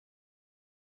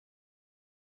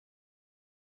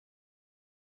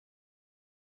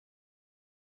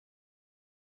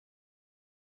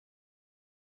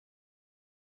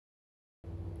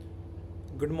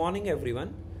Good morning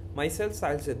everyone. Myself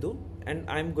Sahil Sidhu and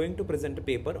I am going to present a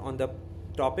paper on the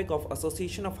topic of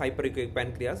association of hyperechoic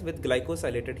pancreas with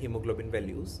glycosylated hemoglobin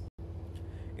values.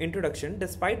 Introduction.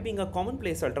 Despite being a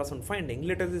commonplace ultrasound finding,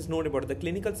 little is known about the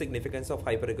clinical significance of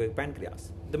hyperechoic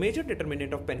pancreas. The major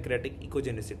determinant of pancreatic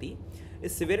echogenicity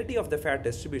is severity of the fat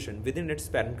distribution within its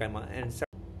parenchyma and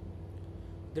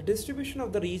the distribution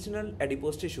of the regional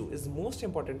adipose tissue is the most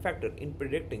important factor in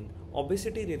predicting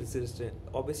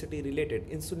obesity-related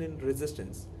insulin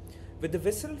resistance, with the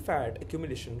visceral fat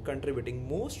accumulation contributing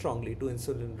more strongly to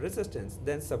insulin resistance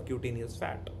than subcutaneous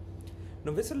fat.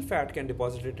 Now, visceral fat can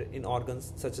deposit in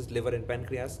organs such as liver and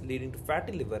pancreas, leading to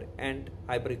fatty liver and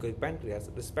hyperechoic pancreas,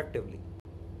 respectively.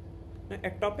 Now,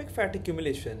 ectopic fat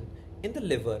accumulation in the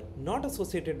liver not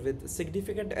associated with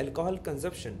significant alcohol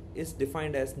consumption is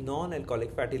defined as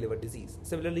non-alcoholic fatty liver disease.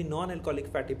 Similarly, non-alcoholic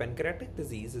fatty pancreatic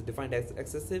disease is defined as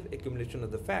excessive accumulation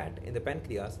of the fat in the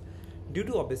pancreas due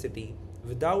to obesity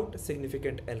without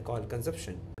significant alcohol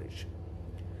consumption.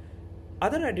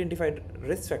 Other identified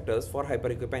risk factors for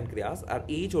hyperechoic pancreas are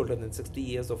age older than 60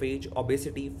 years of age,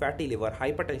 obesity, fatty liver,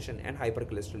 hypertension, and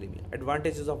hypercholesterolemia.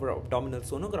 Advantages of abdominal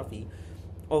sonography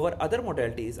over other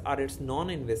modalities are its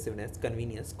non-invasiveness,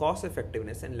 convenience,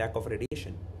 cost-effectiveness, and lack of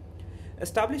radiation.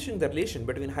 Establishing the relation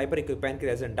between hyperechoic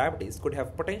pancreas and diabetes could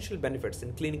have potential benefits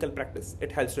in clinical practice.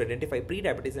 It helps to identify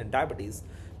prediabetes and diabetes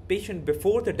patients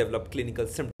before they develop clinical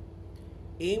symptoms.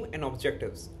 Aim and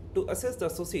objectives: to assess the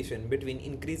association between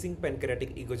increasing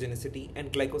pancreatic echogenicity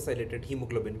and glycosylated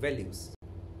hemoglobin values.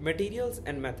 Materials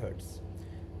and methods.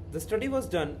 The study was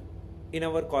done in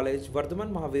our college,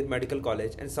 Vardhaman Mahavir Medical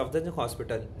College and Safdarjung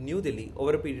Hospital, New Delhi,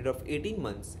 over a period of 18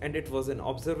 months, and it was an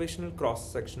observational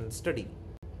cross-sectional study.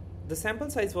 The sample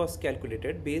size was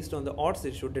calculated based on the odds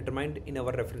ratio determined in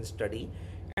our reference study,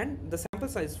 and the sample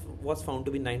size was found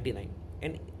to be 99.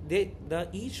 And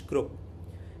each group,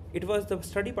 the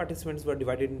study participants were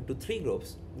divided into 3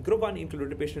 groups. Group 1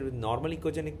 included patients with normal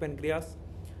echogenic pancreas,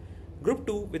 Group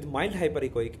 2 with mild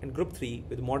hyperechoic, and Group 3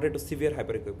 with moderate to severe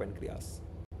hyperechoic pancreas.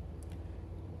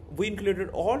 We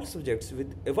included all subjects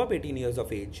with above 18 years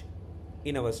of age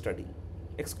in our study.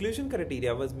 Exclusion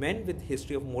criteria was men with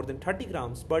history of more than 30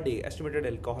 grams per day estimated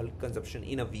alcohol consumption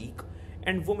in a week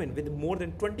and women with more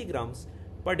than 20 grams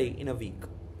per day in a week.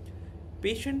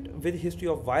 Patient with history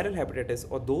of viral hepatitis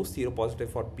or those seropositive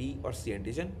for B or C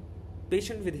antigen.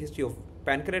 Patient with history of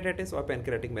pancreatitis or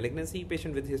pancreatic malignancy.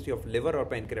 Patient with history of liver or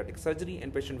pancreatic surgery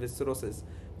and patient with cirrhosis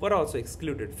were also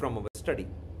excluded from our study.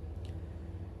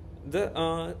 The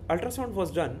ultrasound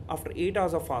was done after 8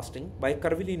 hours of fasting by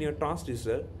curvilinear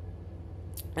transducer,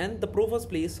 and the probe was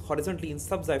placed horizontally in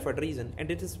subxiphoid region and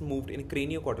it is moved in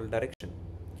craniocaudal direction.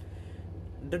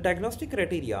 The diagnostic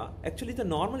criteria: actually the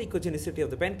normal echogenicity of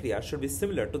the pancreas should be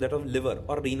similar to that of liver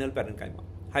or renal parenchyma.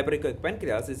 Hyperechoic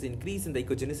pancreas is increase in the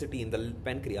echogenicity in the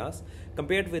pancreas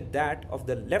compared with that of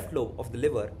the left lobe of the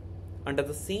liver under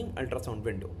the same ultrasound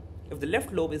window. If the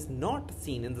left lobe is not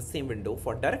seen in the same window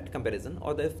for direct comparison,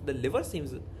 or if the liver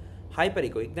seems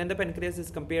hyperechoic, then the pancreas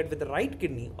is compared with the right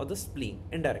kidney or the spleen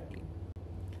indirectly.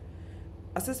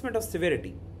 Assessment of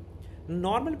severity.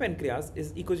 Normal pancreas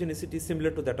is echogenicity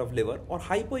similar to that of liver, or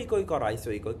hypoechoic or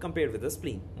isoechoic compared with the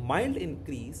spleen. Mild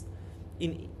increase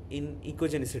in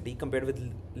echogenicity compared with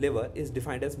liver is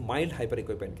defined as mild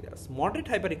hyperechoic pancreas. Moderate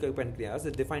hyperechoic pancreas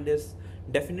is defined as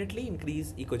definitely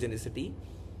increased echogenicity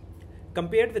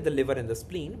compared with the liver and the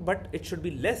spleen, but it should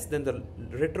be less than the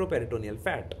retroperitoneal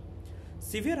fat.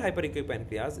 Severe hyperechoic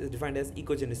pancreas is defined as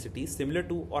echogenicity similar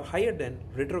to or higher than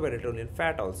retroperitoneal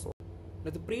fat also.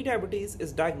 Now, the prediabetes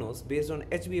is diagnosed based on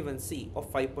HbA1c of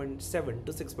 5.7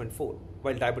 to 6.4,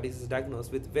 while diabetes is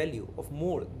diagnosed with value of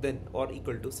more than or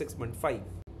equal to 6.5.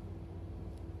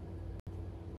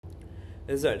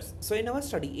 Results. So in our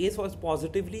study, ACE was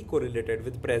positively correlated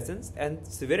with presence and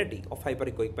severity of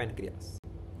hyperechoic pancreas,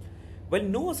 while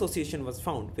no association was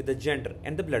found with the gender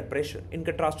and the blood pressure, in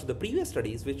contrast to the previous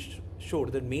studies which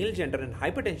showed that male gender and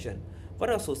hypertension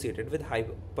were associated with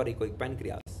hyperechoic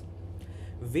pancreas.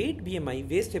 Weight BMI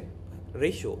waist hip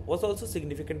ratio was also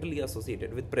significantly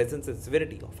associated with presence and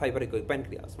severity of hyperechoic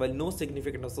pancreas, while no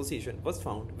significant association was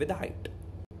found with the height.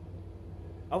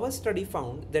 Our study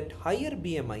found that higher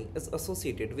BMI is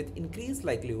associated with increased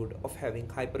likelihood of having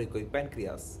hyperechoic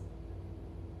pancreas.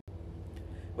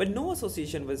 While no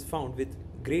association was found with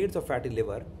grades of fatty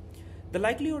liver, the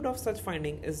likelihood of such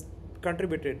finding is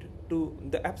contributed to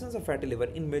the absence of fatty liver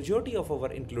in majority of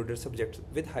our included subjects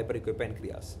with hyperechoic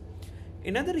pancreas.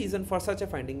 Another reason for such a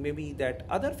finding may be that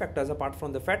other factors apart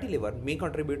from the fatty liver may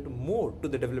contribute more to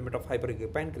the development of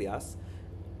hyperechoic pancreas.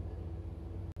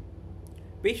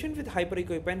 Patients with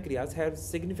hyperechoic pancreas have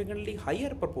significantly higher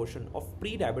proportion of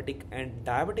pre-diabetic and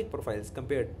diabetic profiles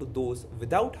compared to those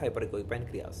without hyperechoic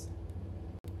pancreas.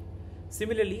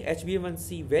 Similarly,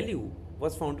 HbA1c value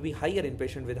was found to be higher in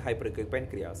patients with hyperechoic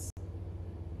pancreas.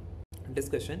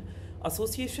 Discussion.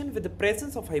 Association with the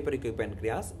presence of hyperechoic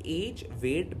pancreas, age,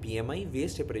 weight, BMI,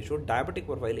 waist-hip ratio, diabetic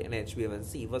profile and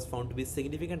HbA1c was found to be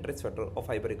significant risk factor of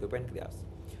hyperechoic pancreas.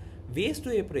 Waist to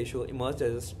hip ratio emerged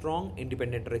as a strong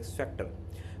independent risk factor,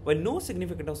 while no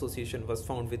significant association was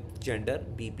found with gender,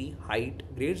 BP, height,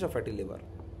 grades of fatty liver.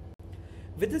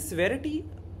 With the severity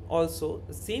also,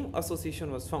 the same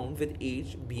association was found with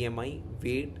age, BMI,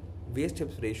 weight,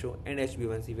 waist-hip ratio and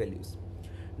HbA1c values.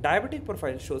 Diabetic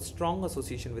profile shows strong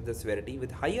association with the severity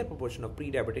with higher proportion of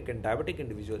pre-diabetic and diabetic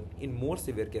individual in more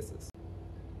severe cases.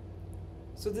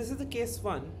 So this is the case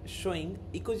 1 showing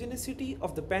echogenicity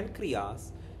of the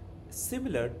pancreas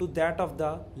similar to that of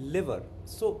the liver.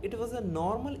 So it was a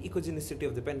normal echogenicity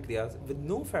of the pancreas with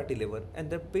no fatty liver and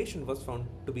the patient was found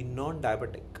to be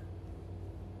non-diabetic.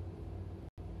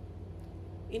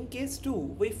 In case 2,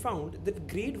 we found that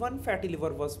grade 1 fatty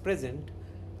liver was present.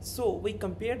 So we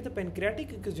compared the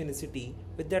pancreatic echogenicity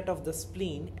with that of the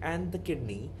spleen and the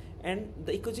kidney, and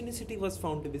the echogenicity was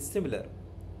found to be similar.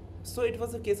 So it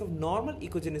was a case of normal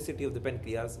echogenicity of the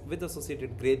pancreas with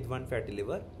associated grade 1 fatty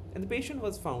liver, and the patient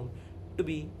was found to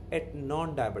be at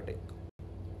non-diabetic.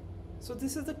 So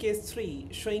this is the case 3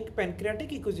 showing pancreatic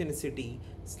echogenicity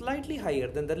slightly higher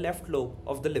than the left lobe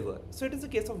of the liver. So it is a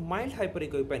case of mild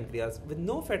hyperechoic pancreas with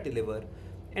no fatty liver,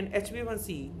 and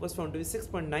HbA1c was found to be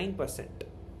 6.9%.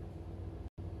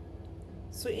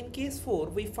 So in case 4,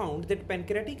 we found that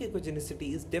pancreatic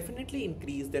echogenicity is definitely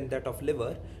increased than that of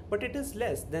liver, but it is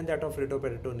less than that of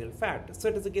retroperitoneal fat. So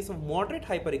it is a case of moderate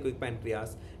hyperechoic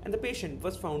pancreas, and the patient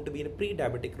was found to be in a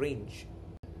pre-diabetic range.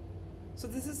 So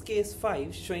this is case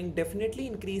 5 showing definitely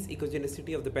increased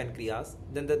echogenicity of the pancreas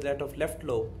than that of left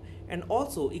lobe, and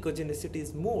also echogenicity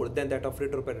is more than that of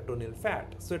retroperitoneal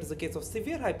fat. So it is a case of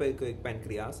severe hyperechoic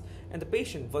pancreas, and the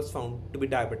patient was found to be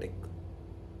diabetic.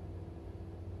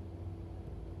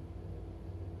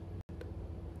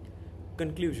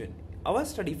 Conclusion. Our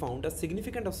study found a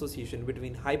significant association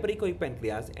between hyperechoic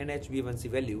pancreas and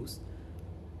HbA1c values.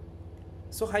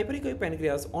 So hyperechoic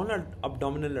pancreas on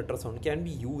abdominal ultrasound can be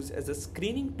used as a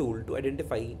screening tool to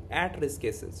identify at-risk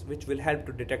cases, which will help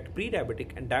to detect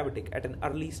pre-diabetic and diabetic at an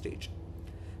early stage.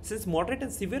 Since moderate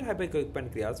and severe hyperechoic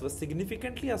pancreas was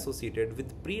significantly associated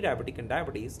with pre-diabetic and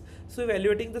diabetes, so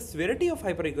evaluating the severity of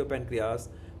hyperechoic pancreas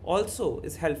also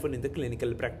is helpful in the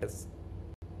clinical practice.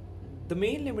 The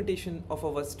main limitation of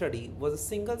our study was a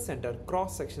single center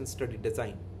cross-section study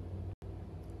design.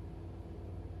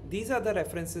 These are the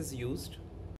references used.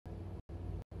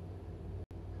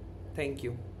 Thank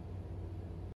you.